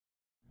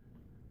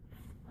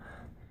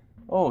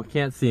Oh,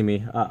 can't see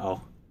me.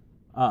 Uh-oh.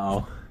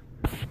 Uh-oh.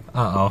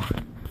 Uh-oh.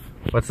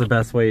 What's the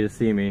best way to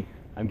see me?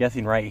 I'm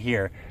guessing right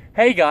here.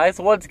 Hey guys,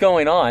 what's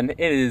going on? It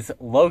is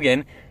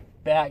Logan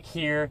back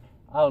here.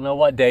 I don't know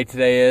what day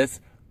today is,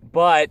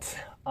 but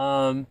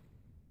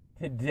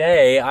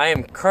today I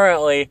am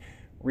currently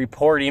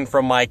reporting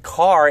from my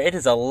car. It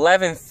is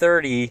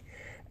 11:30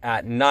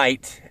 at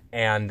night,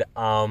 and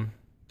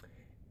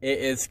it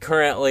is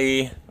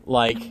currently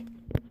like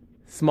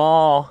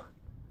small.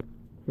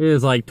 It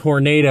is like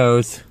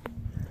tornadoes.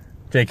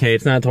 JK,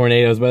 it's not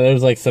tornadoes, but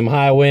there's like some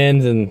high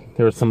winds and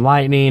there was some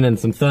lightning and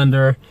some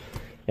thunder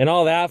and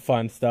all that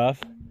fun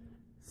stuff.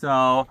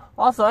 So,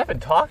 also I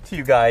haven't talked to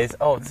you guys.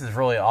 Oh, this is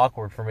really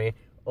awkward for me.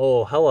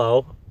 Oh,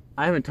 hello.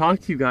 I haven't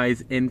talked to you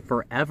guys in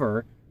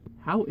forever.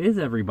 How is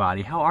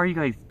everybody? How are you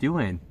guys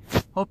doing?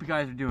 Hope you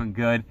guys are doing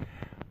good.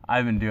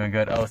 I've been doing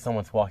good. Oh,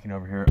 someone's walking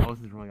over here. Oh,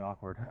 this is really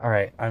awkward. All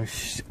right,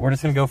 we're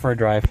just gonna go for a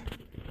drive.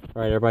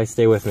 All right, everybody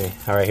stay with me.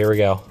 All right, here we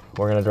go.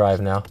 We're gonna drive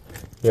now.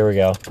 Here we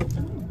go.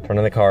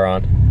 Turning the car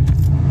on.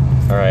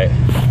 All right.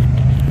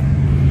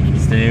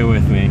 Stay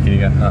with me. Can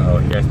you guys, uh-oh,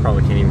 you guys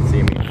probably can't even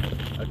see me.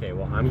 Okay,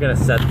 well, I'm gonna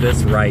set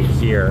this right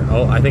here.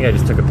 Oh, I think I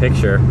just took a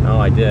picture. Oh,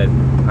 I did.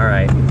 All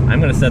right, I'm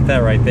gonna set that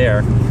right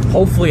there.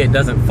 Hopefully it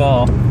doesn't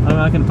fall. I'm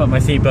not gonna put my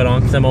seatbelt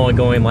on because I'm only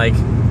going like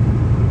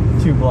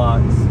 2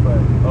 blocks, but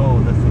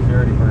oh, the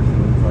security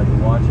person is like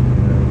watching me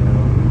right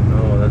now.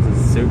 Oh,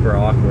 that's super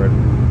awkward.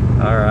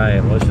 All right,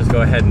 let's just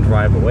go ahead and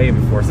drive away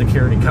before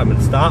security comes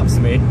and stops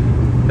me.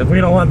 Because we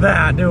don't want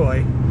that, do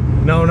we?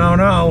 No, no,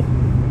 no.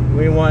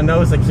 We want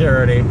no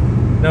security.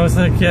 No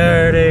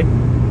security.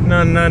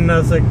 No, no,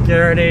 no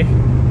security.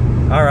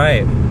 All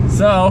right,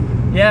 so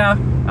yeah,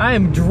 I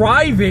am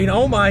driving.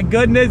 Oh my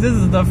goodness, this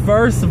is the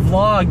first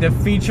vlog to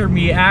feature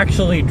me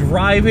actually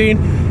driving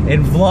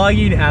and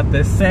vlogging at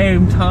the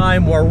same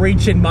time. We're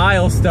reaching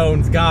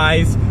milestones,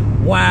 guys.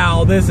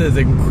 Wow, this is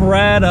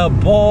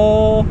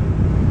incredible.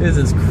 This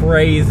is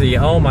crazy.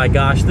 Oh my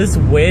gosh, this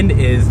wind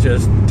is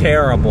just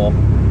terrible.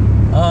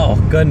 Oh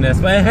goodness,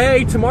 but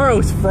hey,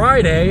 tomorrow's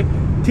Friday.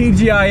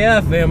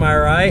 TGIF, am I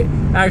right?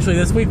 Actually,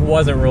 this week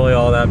wasn't really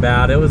all that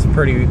bad. It was a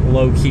pretty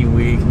low-key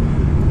week,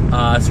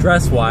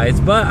 stress-wise.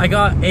 But I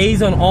got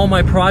A's on all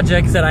my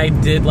projects that I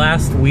did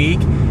last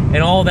week and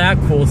all that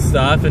cool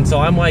stuff. And so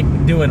I'm like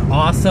doing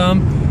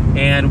awesome.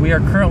 And we are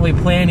currently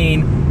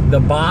planning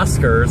the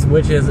Oscars,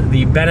 which is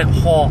the Bennett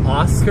Hall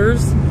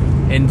Oscars.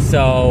 And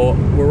so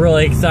we're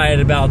really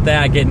excited about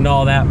that, getting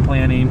all that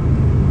planning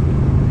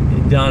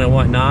done and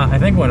whatnot. I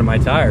think one of my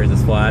tires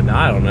is flat.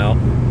 I don't know.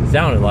 It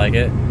sounded like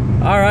it.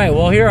 All right,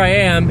 well, here I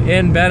am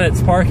in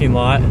Bennett's parking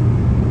lot.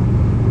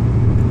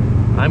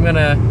 I'm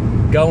gonna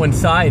go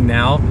inside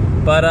now.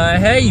 But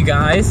hey, you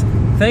guys,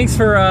 thanks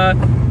for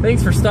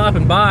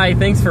stopping by.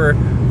 Thanks for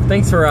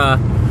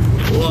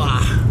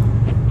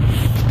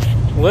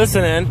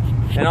listening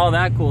and all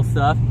that cool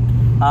stuff.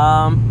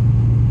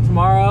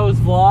 Tomorrow's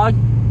vlog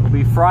will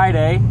be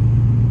Friday.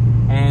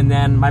 And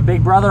then my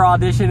Big Brother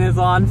audition is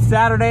on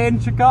Saturday in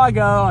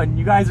Chicago, and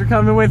you guys are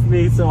coming with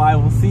me, so I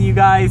will see you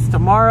guys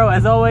tomorrow.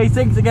 As always,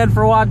 thanks again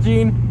for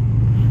watching.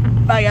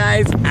 Bye,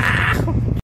 guys.